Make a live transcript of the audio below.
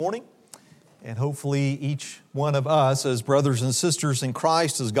Morning, and hopefully each one of us as brothers and sisters in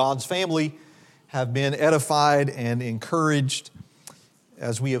Christ, as God's family, have been edified and encouraged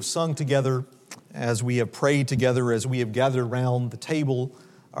as we have sung together, as we have prayed together, as we have gathered around the table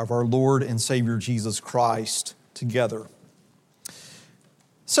of our Lord and Savior Jesus Christ together.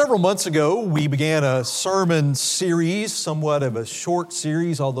 Several months ago, we began a sermon series, somewhat of a short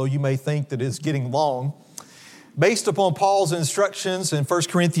series, although you may think that it's getting long, based upon Paul's instructions in 1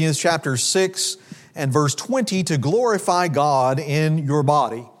 Corinthians chapter 6 and verse 20 to glorify God in your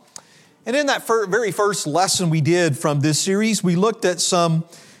body. And in that very first lesson we did from this series, we looked at some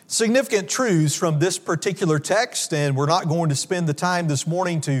significant truths from this particular text, and we're not going to spend the time this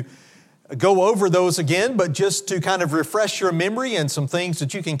morning to go over those again, but just to kind of refresh your memory and some things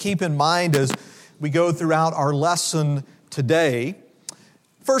that you can keep in mind as we go throughout our lesson today.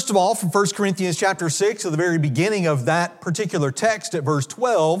 First of all, from 1 Corinthians chapter 6, at the very beginning of that particular text at verse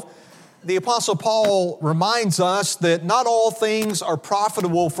 12, the Apostle Paul reminds us that not all things are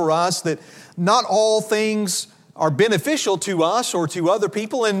profitable for us, that not all things are beneficial to us or to other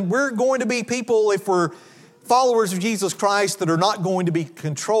people, and we're going to be people, if we're followers of Jesus Christ, that are not going to be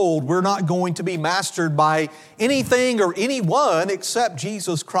controlled. We're not going to be mastered by anything or anyone except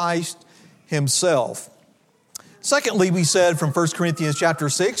Jesus Christ Himself. Secondly, we said from 1 Corinthians chapter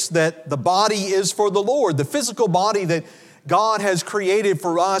 6 that the body is for the Lord, the physical body that God has created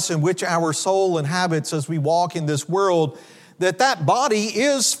for us, in which our soul inhabits as we walk in this world, that body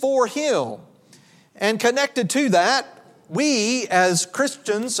is for Him. And connected to that, we as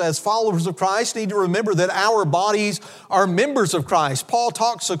Christians, as followers of Christ, need to remember that our bodies are members of Christ. Paul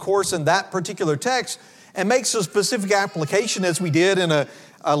talks, of course, in that particular text and makes a specific application, as we did in a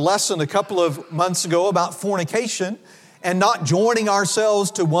lesson a couple of months ago about fornication and not joining ourselves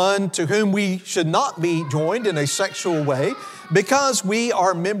to one to whom we should not be joined in a sexual way. Because we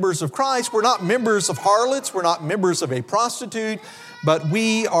are members of Christ, we're not members of harlots, we're not members of a prostitute, but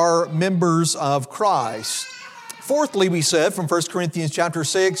we are members of Christ. Fourthly, we said from 1 Corinthians chapter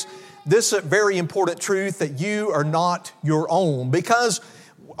 6, this very important truth that you are not your own. Because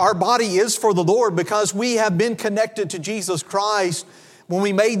our body is for the Lord, because we have been connected to Jesus Christ when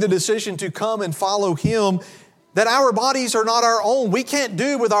we made the decision to come and follow Him, that our bodies are not our own. We can't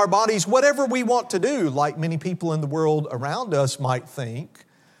do with our bodies whatever we want to do, like many people in the world around us might think.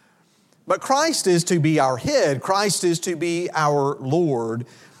 But Christ is to be our head. Christ is to be our Lord,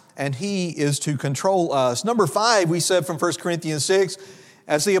 and He is to control us. Number 5, we said from 1 Corinthians 6,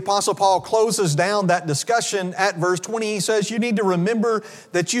 as the Apostle Paul closes down that discussion at verse 20, he says, you need to remember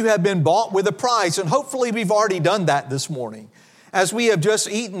that you have been bought with a price. And hopefully we've already done that this morning. As we have just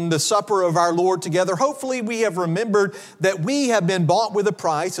eaten the supper of our Lord together, hopefully we have remembered that we have been bought with a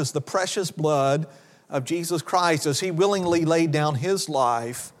price as the precious blood of Jesus Christ, as He willingly laid down His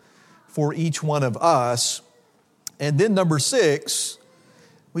life for each one of us. And then number 6,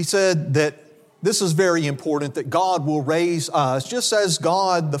 we said that this is very important, that God will raise us, just as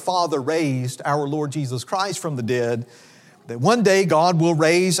God the Father raised our Lord Jesus Christ from the dead, that one day God will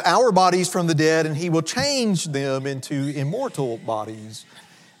raise our bodies from the dead and He will change them into immortal bodies,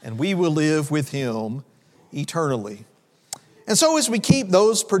 and we will live with Him eternally. And so as we keep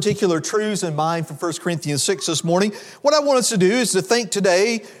those particular truths in mind from 1 Corinthians 6 this morning, what I want us to do is to think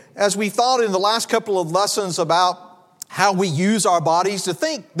today, as we thought in the last couple of lessons about how we use our bodies, to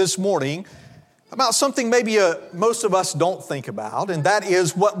think this morning about something maybe most of us don't think about, and that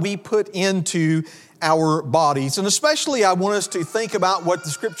is what we put into our bodies. And especially I want us to think about what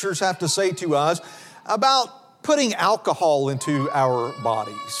the Scriptures have to say to us about putting alcohol into our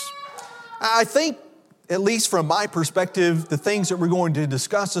bodies. I think, at least from my perspective, the things that we're going to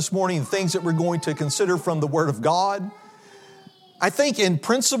discuss this morning, the things that we're going to consider from the Word of God, I think in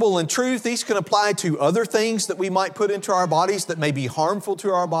principle and truth, these can apply to other things that we might put into our bodies that may be harmful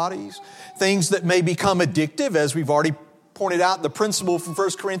to our bodies, things that may become addictive, as we've already pointed out the principle from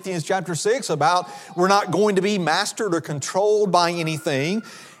 1 Corinthians chapter 6 about we're not going to be mastered or controlled by anything.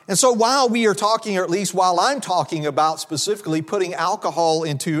 And so while we are talking, or at least while I'm talking about specifically putting alcohol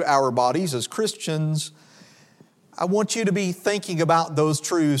into our bodies as Christians, I want you to be thinking about those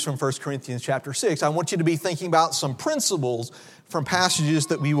truths from 1 Corinthians chapter 6. I want you to be thinking about some principles from passages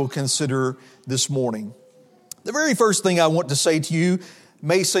that we will consider this morning. The very first thing I want to say to you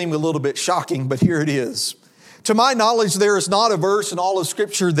may seem a little bit shocking, but here it is. To my knowledge, there is not a verse in all of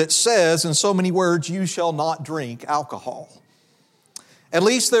Scripture that says, in so many words, you shall not drink alcohol. At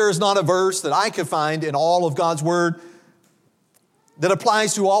least there is not a verse that I could find in all of God's Word that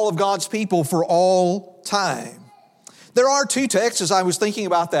applies to all of God's people for all time. There are two texts, as I was thinking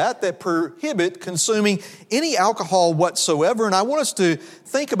about that prohibit consuming any alcohol whatsoever, and I want us to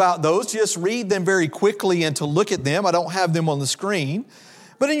think about those, just read them very quickly and to look at them. I don't have them on the screen.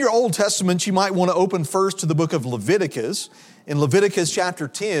 But in your Old Testament, you might want to open first to the book of Leviticus, in Leviticus chapter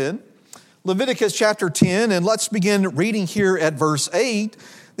 10. Leviticus chapter 10, and let's begin reading here at verse 8.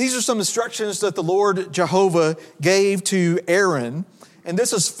 These are some instructions that the Lord Jehovah gave to Aaron. And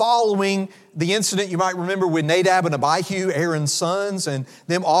this is following the incident you might remember with Nadab and Abihu, Aaron's sons, and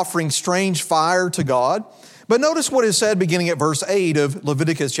them offering strange fire to God. But notice what is said beginning at verse 8 of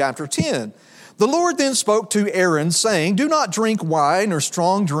Leviticus chapter 10. The Lord then spoke to Aaron, saying, "Do not drink wine or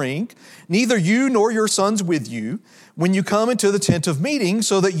strong drink, neither you nor your sons with you, when you come into the tent of meeting,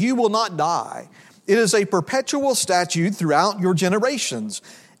 so that you will not die. It is a perpetual statute throughout your generations.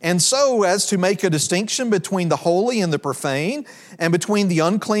 And so as to make a distinction between the holy and the profane, and between the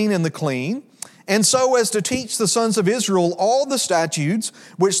unclean and the clean, and so as to teach the sons of Israel all the statutes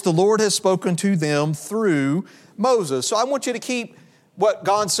which the Lord has spoken to them through Moses." So I want you to keep what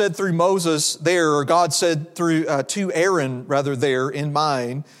God said through Moses there, or God said through to Aaron rather there in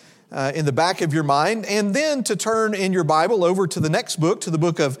mind, in the back of your mind, and then to turn in your Bible over to the next book, to the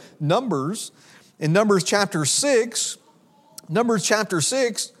book of Numbers. In Numbers chapter 6,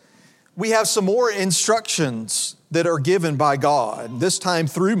 we have some more instructions that are given by God, this time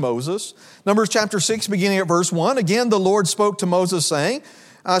through Moses. Numbers chapter 6, beginning at verse 1, "Again the Lord spoke to Moses, saying,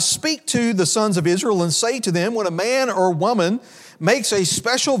 Speak to the sons of Israel and say to them, when a man or woman makes a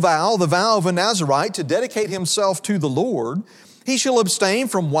special vow, the vow of a Nazirite, to dedicate himself to the Lord, he shall abstain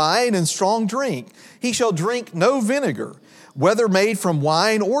from wine and strong drink. He shall drink no vinegar, whether made from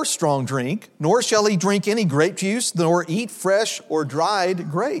wine or strong drink, nor shall he drink any grape juice, nor eat fresh or dried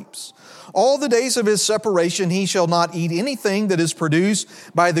grapes. All the days of his separation he shall not eat anything that is produced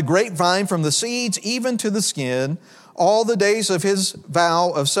by the grapevine from the seeds, even to the skin. All the days of his vow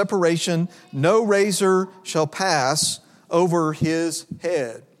of separation no razor shall pass over his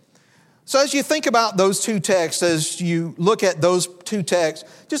head." So as you think about those two texts, as you look at those two texts,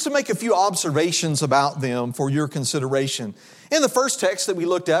 just to make a few observations about them for your consideration. In the first text that we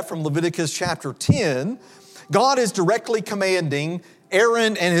looked at from Leviticus chapter 10, God is directly commanding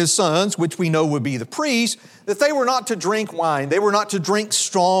Aaron and his sons, which we know would be the priests, that they were not to drink wine. They were not to drink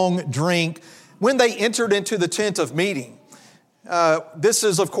strong drink when they entered into the tent of meeting. This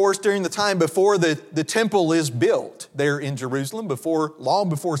is, of course, during the time before the temple is built there in Jerusalem, long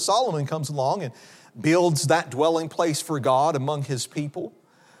before Solomon comes along and builds that dwelling place for God among his people.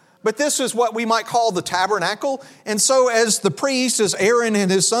 But this is what we might call the tabernacle. And so as the priests, as Aaron and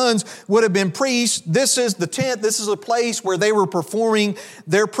his sons would have been priests, this is the tent. This is a place where they were performing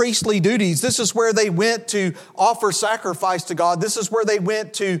their priestly duties. This is where they went to offer sacrifice to God. This is where they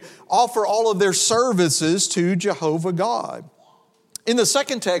went to offer all of their services to Jehovah God. In the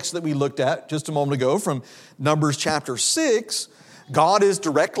second text that we looked at just a moment ago from Numbers chapter 6, God is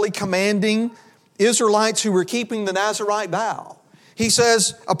directly commanding Israelites who were keeping the Nazirite vow. He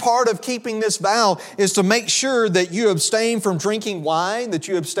says a part of keeping this vow is to make sure that you abstain from drinking wine, that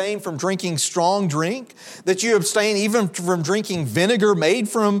you abstain from drinking strong drink, that you abstain even from drinking vinegar made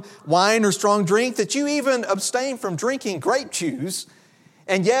from wine or strong drink, that you even abstain from drinking grape juice.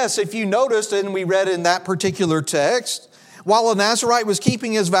 And yes, if you noticed, and we read in that particular text, while a Nazirite was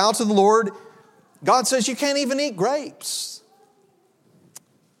keeping his vow to the Lord, God says you can't even eat grapes.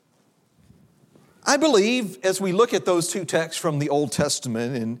 I believe, as we look at those two texts from the Old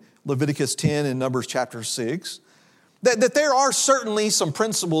Testament in Leviticus 10 and Numbers chapter 6, that there are certainly some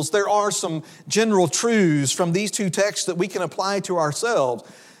principles, there are some general truths from these two texts that we can apply to ourselves.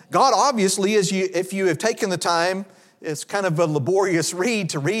 God obviously, if you have taken the time, it's kind of a laborious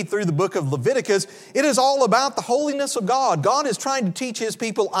read to read through the book of Leviticus. It is all about the holiness of God. God is trying to teach his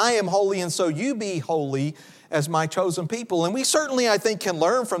people, I am holy, and so you be holy as my chosen people. And we certainly, I think, can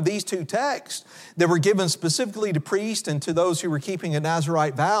learn from these two texts that were given specifically to priests and to those who were keeping a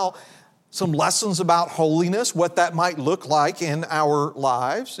Nazirite vow, some lessons about holiness, what that might look like in our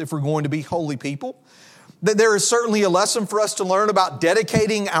lives if we're going to be holy people. That there is certainly a lesson for us to learn about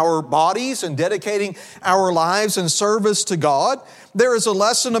dedicating our bodies and dedicating our lives in service to God. There is a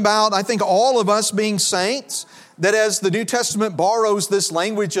lesson about, I think, all of us being saints, that as the New Testament borrows this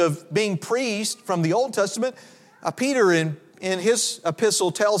language of being priest from the Old Testament, Peter in his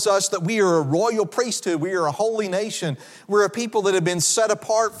epistle tells us that we are a royal priesthood, we are a holy nation, we're a people that have been set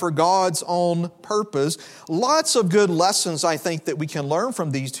apart for God's own purpose. Lots of good lessons, I think, that we can learn from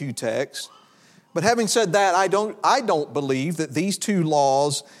these two texts. But having said that, I don't believe that these two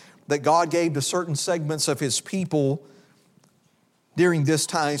laws that God gave to certain segments of his people during this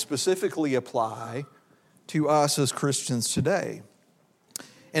time specifically apply to us as Christians today.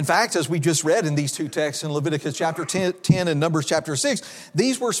 In fact, as we just read in these two texts in Leviticus chapter 10 and Numbers chapter 6,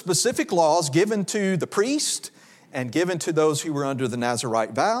 these were specific laws given to the priest and given to those who were under the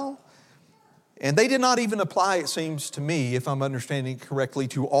Nazirite vow. And they did not even apply, it seems to me, if I'm understanding correctly,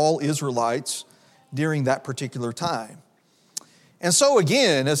 to all Israelites during that particular time. And so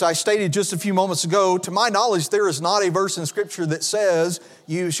again, as I stated just a few moments ago, to my knowledge, there is not a verse in Scripture that says,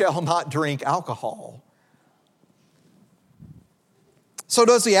 you shall not drink alcohol. So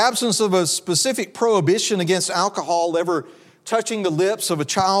does the absence of a specific prohibition against alcohol ever touching the lips of a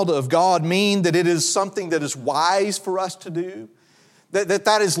child of God mean that it is something that is wise for us to do?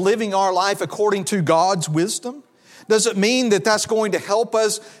 That is living our life according to God's wisdom? Does it mean that that's going to help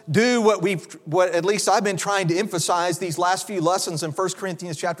us do what at least I've been trying to emphasize these last few lessons in 1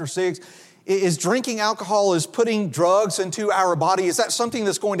 Corinthians chapter 6? Is drinking alcohol, is putting drugs into our body, is that something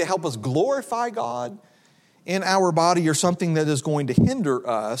that's going to help us glorify God in our body, or something that is going to hinder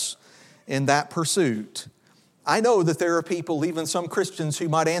us in that pursuit? I know that there are people, even some Christians, who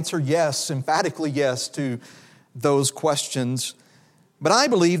might answer yes, emphatically yes, to those questions. But I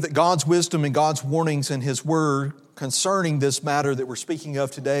believe that God's wisdom and God's warnings in His Word concerning this matter that we're speaking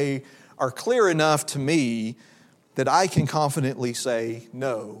of today are clear enough to me that I can confidently say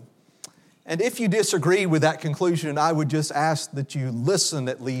no. And if you disagree with that conclusion, I would just ask that you listen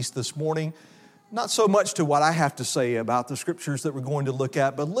at least this morning, not so much to what I have to say about the Scriptures that we're going to look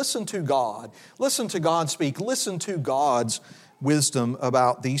at, but listen to God. Listen to God speak. Listen to God's wisdom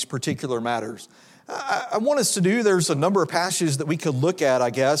about these particular matters. I want us to do, there's a number of passages that we could look at, I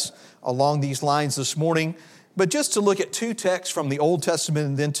guess, along these lines this morning, but just to look at two texts from the Old Testament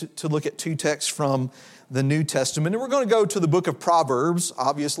and then to look at two texts from the New Testament. And we're going to go to the book of Proverbs,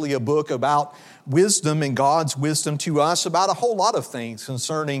 obviously a book about wisdom and God's wisdom to us about a whole lot of things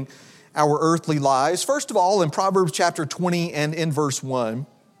concerning our earthly lives. First of all, in Proverbs chapter 20 and in verse 1.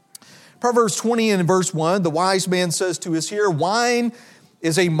 Proverbs 20 and in verse 1, the wise man says to us here, wine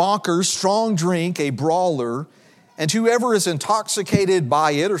is a mocker, strong drink, a brawler, and whoever is intoxicated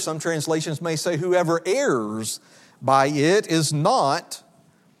by it, or some translations may say whoever errs by it, is not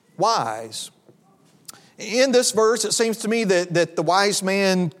wise. In this verse, it seems to me that the wise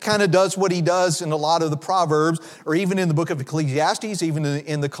man kind of does what he does in a lot of the Proverbs, or even in the book of Ecclesiastes, even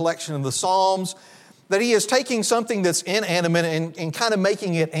in the collection of the Psalms, that he is taking something that's inanimate and kind of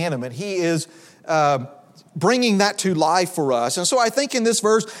making it animate. He is bringing that to life for us. And so I think in this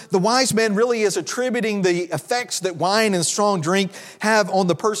verse, the wise man really is attributing the effects that wine and strong drink have on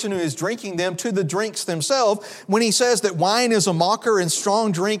the person who is drinking them to the drinks themselves when he says that wine is a mocker and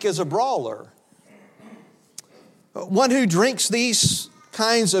strong drink is a brawler. One who drinks these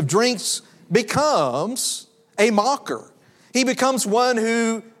kinds of drinks becomes a mocker. He becomes one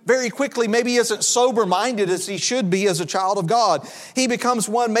who very quickly maybe isn't sober-minded as he should be as a child of God. He becomes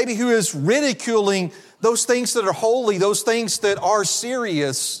one maybe who is ridiculing those things that are holy, those things that are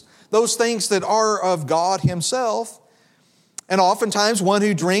serious, those things that are of God Himself. And oftentimes one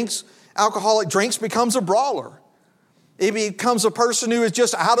who drinks alcoholic drinks becomes a brawler. He becomes a person who is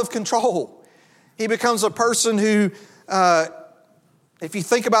just out of control. He becomes a person who, if you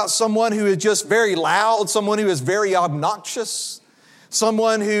think about someone who is just very loud, someone who is very obnoxious,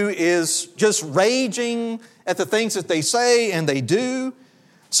 someone who is just raging at the things that they say and they do,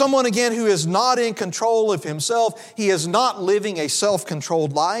 someone again who is not in control of himself, he is not living a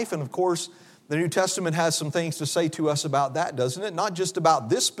self-controlled life. And of course, the New Testament has some things to say to us about that, doesn't it? Not just about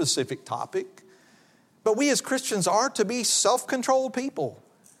this specific topic, but we as Christians are to be self-controlled people.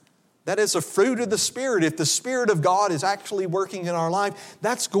 That is a fruit of the Spirit. If the Spirit of God is actually working in our life,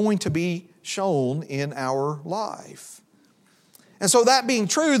 that's going to be shown in our life. And so that being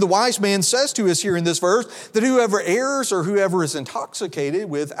true, the wise man says to us here in this verse that whoever errs or whoever is intoxicated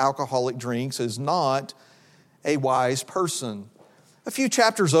with alcoholic drinks is not a wise person. A few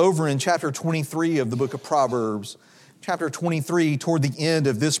chapters over in chapter 23 of the book of Proverbs, chapter 23, toward the end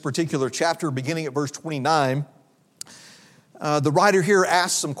of this particular chapter, beginning at verse 29, the writer here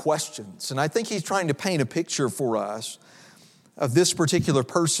asks some questions, and I think he's trying to paint a picture for us of this particular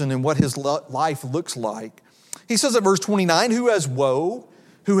person and what his life looks like. He says at verse 29, who has woe,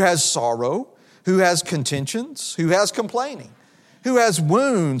 who has sorrow, who has contentions, who has complaining, who has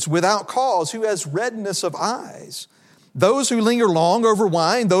wounds without cause, who has redness of eyes, those who linger long over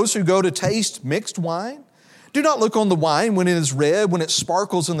wine, those who go to taste mixed wine. Do not look on the wine when it is red, when it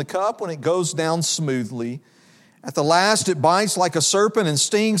sparkles in the cup, when it goes down smoothly. At the last it bites like a serpent and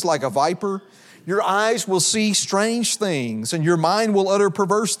stings like a viper. Your eyes will see strange things, and your mind will utter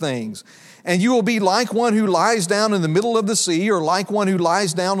perverse things. And you will be like one who lies down in the middle of the sea, or like one who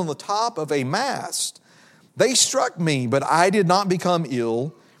lies down on the top of a mast. They struck me, but I did not become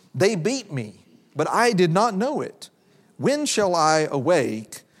ill. They beat me, but I did not know it. When shall I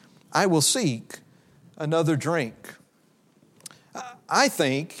awake? I will seek another drink. I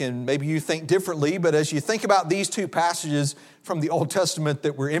think, and maybe you think differently, but as you think about these two passages from the Old Testament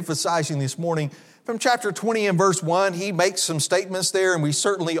that we're emphasizing this morning, from chapter 20 and verse 1, he makes some statements there, and we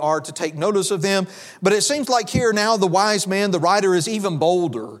certainly are to take notice of them. But it seems like here now the wise man, the writer, is even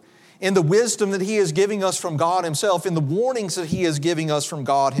bolder in the wisdom that he is giving us from God himself, in the warnings that he is giving us from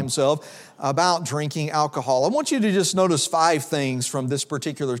God himself about drinking alcohol. I want you to just notice 5 things from this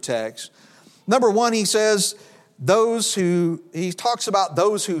particular text. Number 1, he says, he talks about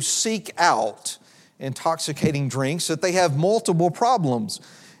those who seek out intoxicating drinks, that they have multiple problems.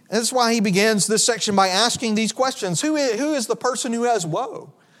 And that's why he begins this section by asking these questions. Who is the person who has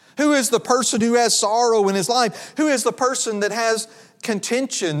woe? Who is the person who has sorrow in his life? Who is the person that has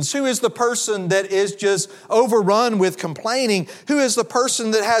contentions? Who is the person that is just overrun with complaining? Who is the person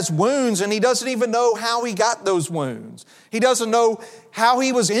that has wounds and he doesn't even know how he got those wounds? He doesn't know how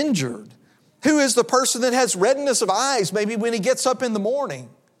he was injured. Who is the person that has redness of eyes maybe when he gets up in the morning?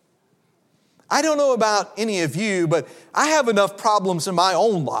 I don't know about any of you, but I have enough problems in my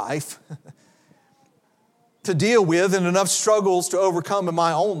own life to deal with and enough struggles to overcome in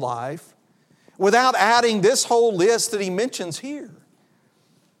my own life without adding this whole list that he mentions here.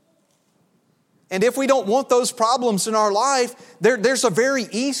 And if we don't want those problems in our life, there's a very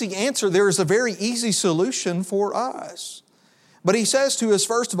easy answer. There is a very easy solution for us. But he says to us,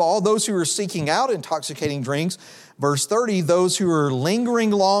 first of all, those who are seeking out intoxicating drinks, verse 30, those who are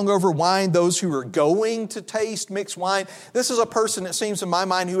lingering long over wine, those who are going to taste mixed wine. This is a person, it seems in my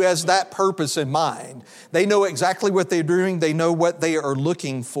mind, who has that purpose in mind. They know exactly what they're doing. They know what they are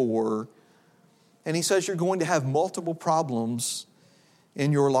looking for. And he says you're going to have multiple problems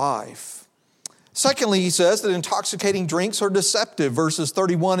in your life. Secondly, he says that intoxicating drinks are deceptive, verses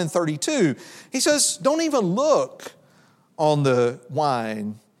 31 and 32. He says, don't even look on the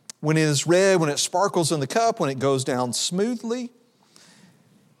wine when it is red, when it sparkles in the cup, when it goes down smoothly.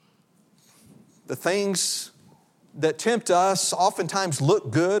 The things that tempt us oftentimes look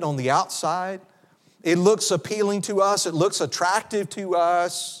good on the outside. It looks appealing to us. It looks attractive to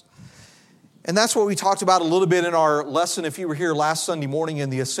us. And that's what we talked about a little bit in our lesson, if you were here last Sunday morning in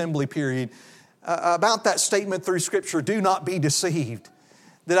the assembly period, about that statement through Scripture, do not be deceived.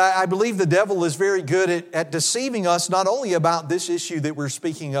 That I believe the devil is very good at deceiving us, not only about this issue that we're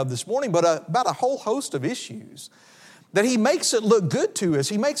speaking of this morning, but about a whole host of issues. That he makes it look good to us.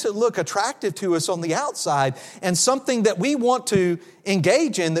 He makes it look attractive to us on the outside and something that we want to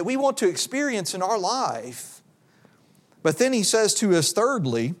engage in, that we want to experience in our life. But then he says to us,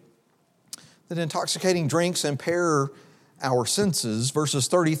 thirdly, that intoxicating drinks impair our senses, verses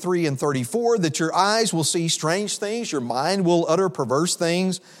 33 and 34, that your eyes will see strange things, your mind will utter perverse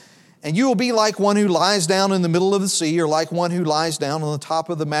things, and you will be like one who lies down in the middle of the sea or like one who lies down on the top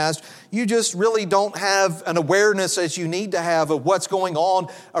of the mast. You just really don't have an awareness as you need to have of what's going on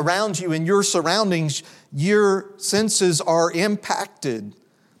around you in your surroundings. Your senses are impacted.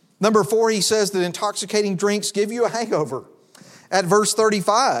 Number 4, he says that intoxicating drinks give you a hangover. At verse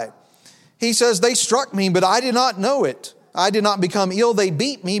 35, he says, they struck me, but I did not know it. I did not become ill. They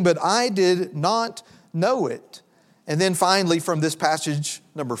beat me, but I did not know it. And then finally, from this passage,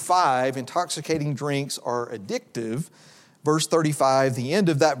 number 5, intoxicating drinks are addictive. Verse 35, the end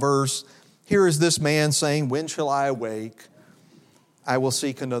of that verse, here is this man saying, when shall I awake? I will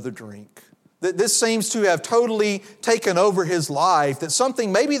seek another drink. This seems to have totally taken over his life, that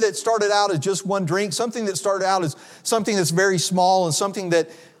something maybe that started out as just one drink, something that started out as something that's very small and something that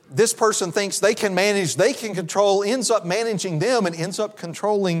this person thinks they can manage, they can control, ends up managing them and ends up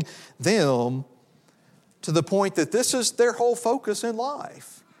controlling them to the point that this is their whole focus in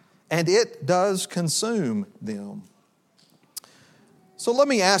life. And it does consume them. So let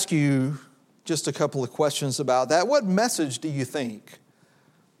me ask you just a couple of questions about that. What message do you think,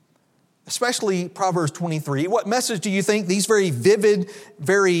 especially Proverbs 23, what message do you think these very vivid,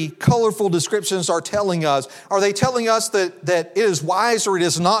 very colorful descriptions are telling us? Are they telling us that it is wise or it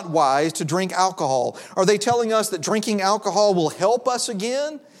is not wise to drink alcohol? Are they telling us that drinking alcohol will help us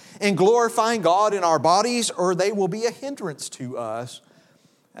again in glorifying God in our bodies, or they will be a hindrance to us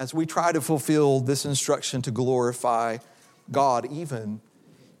as we try to fulfill this instruction to glorify God even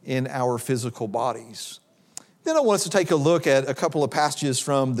in our physical bodies? Then I want us to take a look at a couple of passages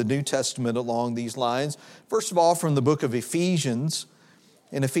from the New Testament along these lines. First of all, from the book of Ephesians.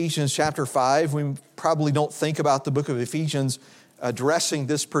 In Ephesians chapter 5, we probably don't think about the book of Ephesians addressing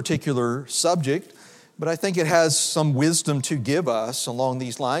this particular subject, but I think it has some wisdom to give us along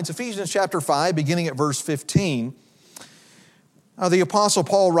these lines. Ephesians chapter 5, beginning at verse 15. The Apostle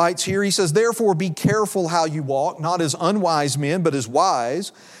Paul writes here, he says, "Therefore be careful how you walk, not as unwise men, but as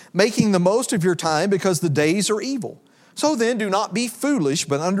wise, making the most of your time because the days are evil. So then do not be foolish,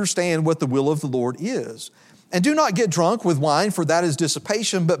 but understand what the will of the Lord is. And do not get drunk with wine, for that is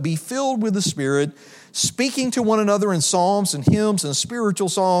dissipation, but be filled with the Spirit, speaking to one another in psalms and hymns and spiritual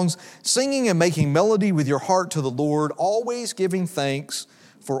songs, singing and making melody with your heart to the Lord, always giving thanks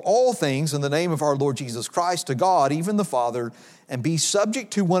for all things in the name of our Lord Jesus Christ to God, even the Father, and be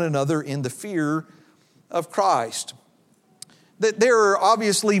subject to one another in the fear of Christ." There are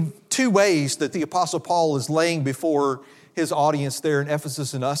obviously two ways that the Apostle Paul is laying before his audience there in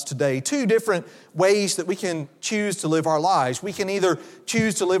Ephesus and us today. Two different ways that we can choose to live our lives. We can either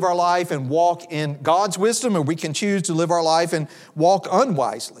choose to live our life and walk in God's wisdom, or we can choose to live our life and walk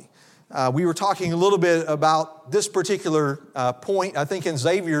unwisely. We were talking a little bit about this particular point, I think, in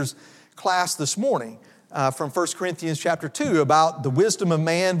Xavier's class this morning from 1 Corinthians chapter 2 about the wisdom of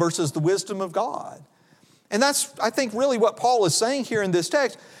man versus the wisdom of God. And that's, I think, really what Paul is saying here in this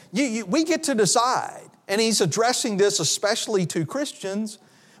text. We get to decide, and he's addressing this especially to Christians.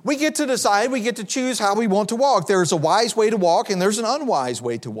 We get to decide, we get to choose how we want to walk. There's a wise way to walk, and there's an unwise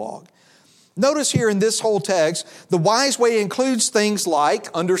way to walk. Notice here in this whole text, the wise way includes things like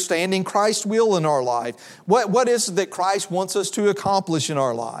understanding Christ's will in our life. What is it that Christ wants us to accomplish in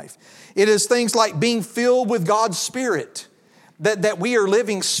our life? It is things like being filled with God's Spirit, that we are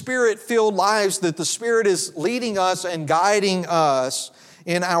living Spirit-filled lives, that the Spirit is leading us and guiding us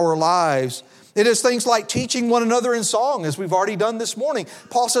in our lives. It is things like teaching one another in song, as we've already done this morning.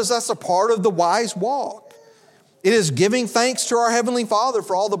 Paul says that's a part of the wise walk. It is giving thanks to our Heavenly Father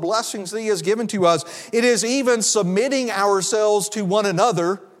for all the blessings that He has given to us. It is even submitting ourselves to one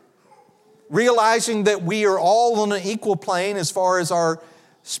another, realizing that we are all on an equal plane as far as our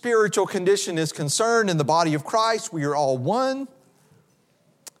spiritual condition is concerned. In the body of Christ, we are all one.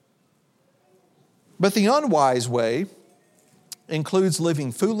 But the unwise way includes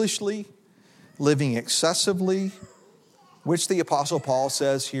living foolishly, living excessively, which the Apostle Paul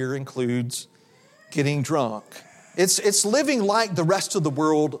says here includes getting drunk. It's living like the rest of the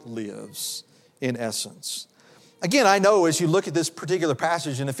world lives, in essence. Again, I know as you look at this particular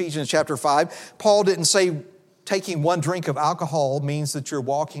passage in Ephesians chapter 5, Paul didn't say taking one drink of alcohol means that you're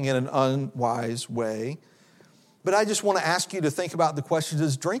walking in an unwise way. But I just want to ask you to think about the question,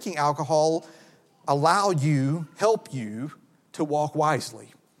 does drinking alcohol help you to walk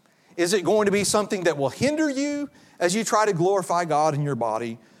wisely? Is it going to be something that will hinder you as you try to glorify God in your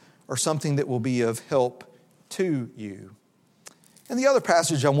body, or something that will be of help to you? And the other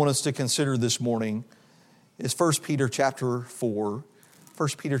passage I want us to consider this morning is 1 Peter chapter 4. 1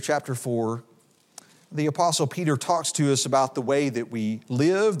 Peter chapter 4. The Apostle Peter talks to us about the way that we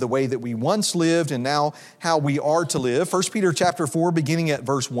live, the way that we once lived, and now how we are to live. 1 Peter chapter 4, beginning at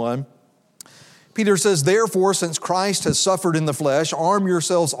verse 1. Peter says, "Therefore, since Christ has suffered in the flesh, arm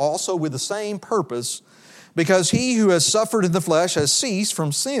yourselves also with the same purpose, because he who has suffered in the flesh has ceased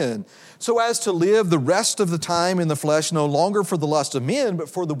from sin, so as to live the rest of the time in the flesh, no longer for the lust of men, but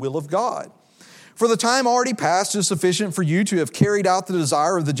for the will of God. For the time already past is sufficient for you to have carried out the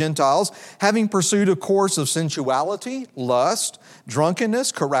desire of the Gentiles, having pursued a course of sensuality, lust,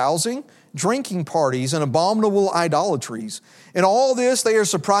 drunkenness, carousing, drinking parties, and abominable idolatries. In all this they are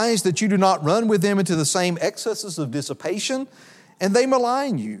surprised that you do not run with them into the same excesses of dissipation, and they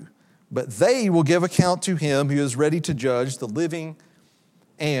malign you. But they will give account to him who is ready to judge the living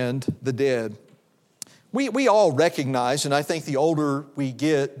and the dead." We all recognize, and I think the older we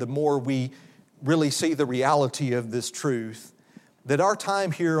get, the more we really see the reality of this truth, that our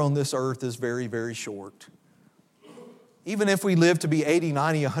time here on this earth is very, very short. Even if we live to be 80,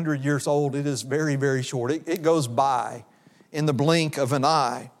 90, 100 years old, it is very, very short. It goes by in the blink of an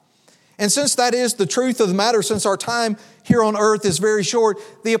eye. And since that is the truth of the matter, since our time here on earth is very short,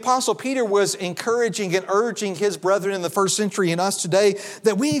 the Apostle Peter was encouraging and urging his brethren in the first century and us today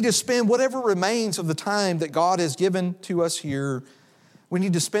that we need to spend whatever remains of the time that God has given to us here. We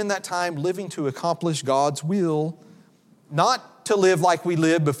need to spend that time living to accomplish God's will, not to live like we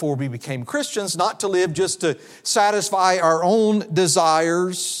lived before we became Christians, not to live just to satisfy our own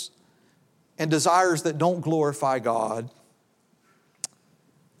desires and desires that don't glorify God.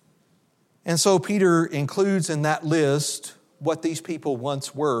 And so Peter includes in that list what these people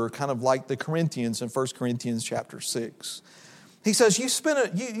once were, kind of like the Corinthians in 1 Corinthians chapter 6. He says,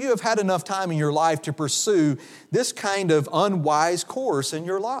 you have had enough time in your life to pursue this kind of unwise course in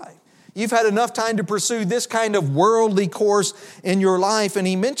your life. You've had enough time to pursue this kind of worldly course in your life. And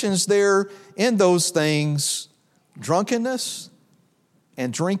he mentions there in those things drunkenness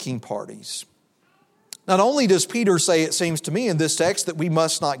and drinking parties. Not only does Peter say, it seems to me in this text, that we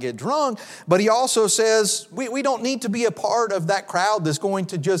must not get drunk, but he also says we don't need to be a part of that crowd that's going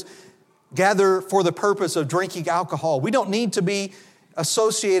to just gather for the purpose of drinking alcohol. We don't need to be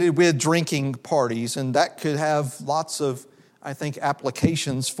associated with drinking parties, and that could have lots of, I think,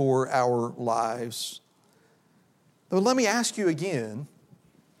 applications for our lives. But let me ask you again,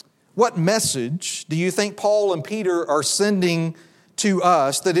 what message do you think Paul and Peter are sending to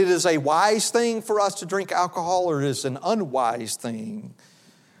us, that it is a wise thing for us to drink alcohol or it is an unwise thing?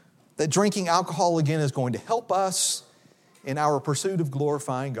 That drinking alcohol, again, is going to help us in our pursuit of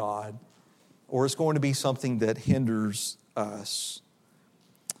glorifying God, or it's going to be something that hinders us?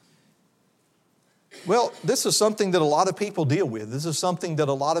 Well, this is something that a lot of people deal with. This is something that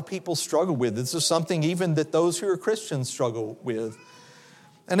a lot of people struggle with. This is something even that those who are Christians struggle with.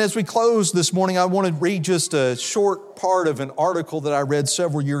 And as we close this morning, I want to read just a short part of an article that I read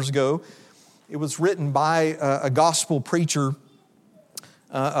several years ago. It was written by a gospel preacher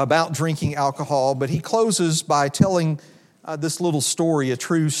about drinking alcohol, but he closes by telling this little story, a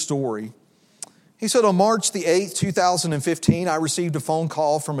true story. He said, on March the 8th, 2015, I received a phone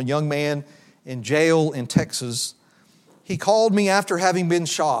call from a young man in jail in Texas. He called me after having been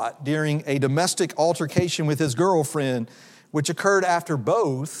shot during a domestic altercation with his girlfriend, which occurred after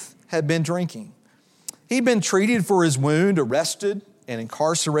both had been drinking. He'd been treated for his wound, arrested, and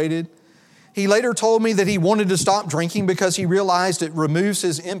incarcerated. He later told me that he wanted to stop drinking because he realized it removes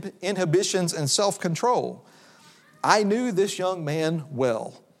his inhibitions and self-control. I knew this young man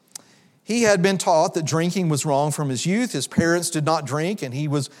well. He had been taught that drinking was wrong from his youth. His parents did not drink, and he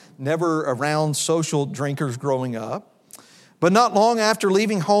was never around social drinkers growing up. But not long after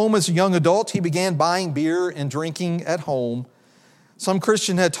leaving home as a young adult, he began buying beer and drinking at home. Some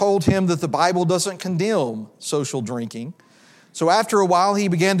Christian had told him that the Bible doesn't condemn social drinking. So after a while, he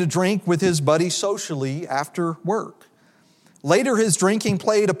began to drink with his buddies socially after work. Later, his drinking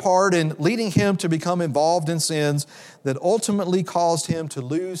played a part in leading him to become involved in sins that ultimately caused him to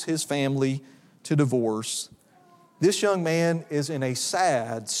lose his family to divorce. This young man is in a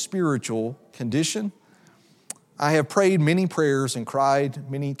sad spiritual condition. I have prayed many prayers and cried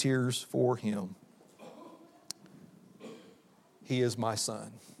many tears for him. He is my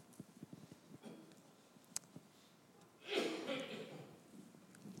son.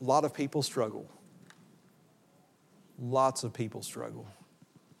 A lot of people struggle. Lots of people struggle.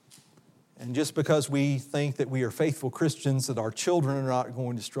 And just because we think that we are faithful Christians, that our children are not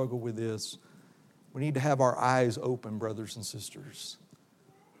going to struggle with this, we need to have our eyes open, brothers and sisters,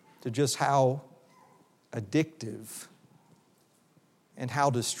 to just how addictive and how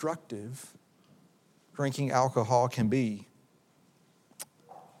destructive drinking alcohol can be.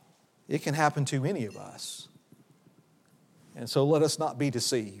 It can happen to any of us. And so let us not be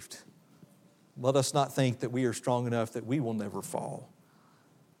deceived. Let us not think that we are strong enough that we will never fall.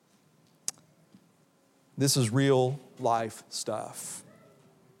 This is real life stuff.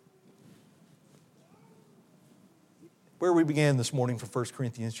 Where we began this morning from 1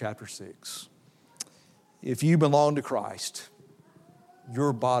 Corinthians chapter 6. If you belong to Christ,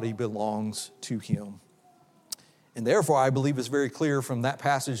 your body belongs to Him. And therefore, I believe it's very clear from that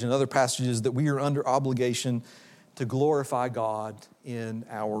passage and other passages that we are under obligation to glorify God in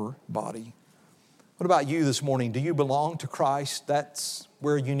our body. What about you this morning? Do you belong to Christ? That's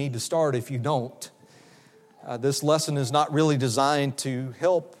where you need to start if you don't. This lesson is not really designed to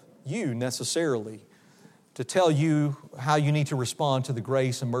help you necessarily, to tell you how you need to respond to the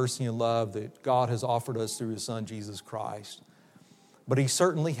grace and mercy and love that God has offered us through His Son, Jesus Christ. But He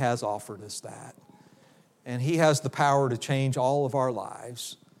certainly has offered us that. And He has the power to change all of our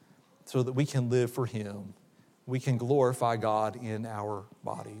lives so that we can live for Him. We can glorify God in our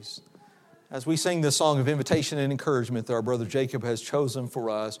bodies. As we sing this song of invitation and encouragement that our brother Jacob has chosen for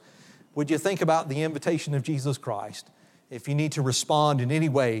us, would you think about the invitation of Jesus Christ? If you need to respond in any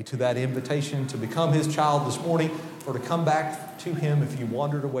way to that invitation to become His child this morning or to come back to Him if you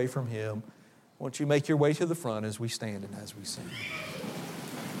wandered away from Him, won't you make your way to the front as we stand and as we sing?